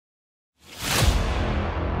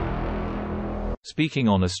Speaking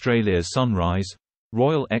on Australia's Sunrise,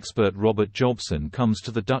 royal expert Robert Jobson comes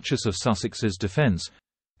to the Duchess of Sussex's defence,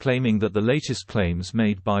 claiming that the latest claims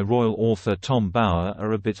made by royal author Tom Bower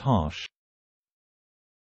are a bit harsh.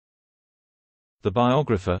 The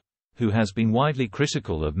biographer, who has been widely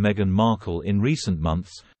critical of Meghan Markle in recent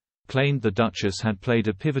months, claimed the Duchess had played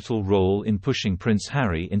a pivotal role in pushing Prince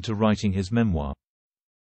Harry into writing his memoir.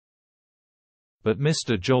 But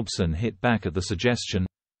Mr Jobson hit back at the suggestion,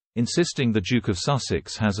 insisting the Duke of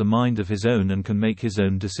Sussex has a mind of his own and can make his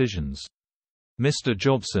own decisions. Mr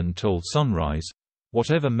Jobson told Sunrise,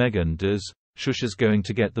 "Whatever Meghan does, Shush is going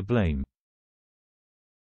to get the blame."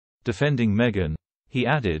 Defending Meghan, he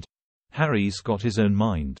added, "Harry's got his own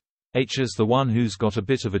mind. H's the one who's got a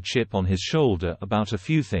bit of a chip on his shoulder about a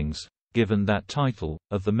few things, given that title,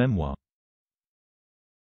 of the memoir."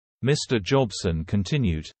 Mr Jobson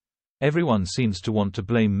continued, "Everyone seems to want to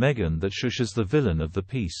blame Meghan that Shush is the villain of the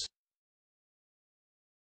piece."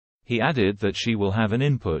 He added that she will have an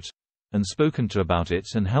input, and spoken to about it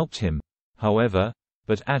and helped him, however,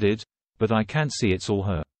 but added, "But I can't see it's all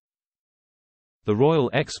her." The royal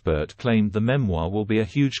expert claimed the memoir will be a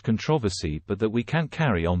huge controversy but that we can't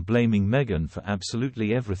carry on blaming Meghan for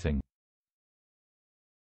absolutely everything.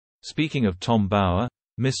 Speaking of Tom Bower,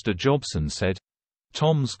 Mr Jobson said,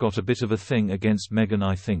 "Tom's got a bit of a thing against Meghan,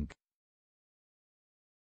 I think."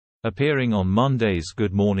 Appearing on Monday's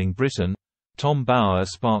Good Morning Britain, Tom Bower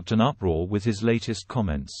sparked an uproar with his latest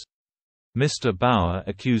comments. Mr Bower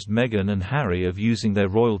accused Meghan and Harry of using their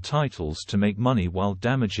royal titles to make money while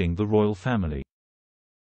damaging the royal family.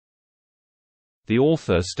 The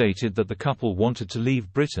author stated that the couple wanted to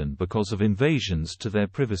leave Britain because of invasions to their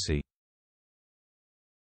privacy.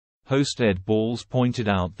 Host Ed Balls pointed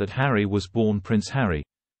out that Harry was born Prince Harry,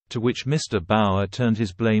 to which Mr Bower turned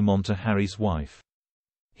his blame onto Harry's wife.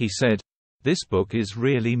 He said, "This book is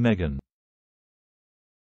really Meghan.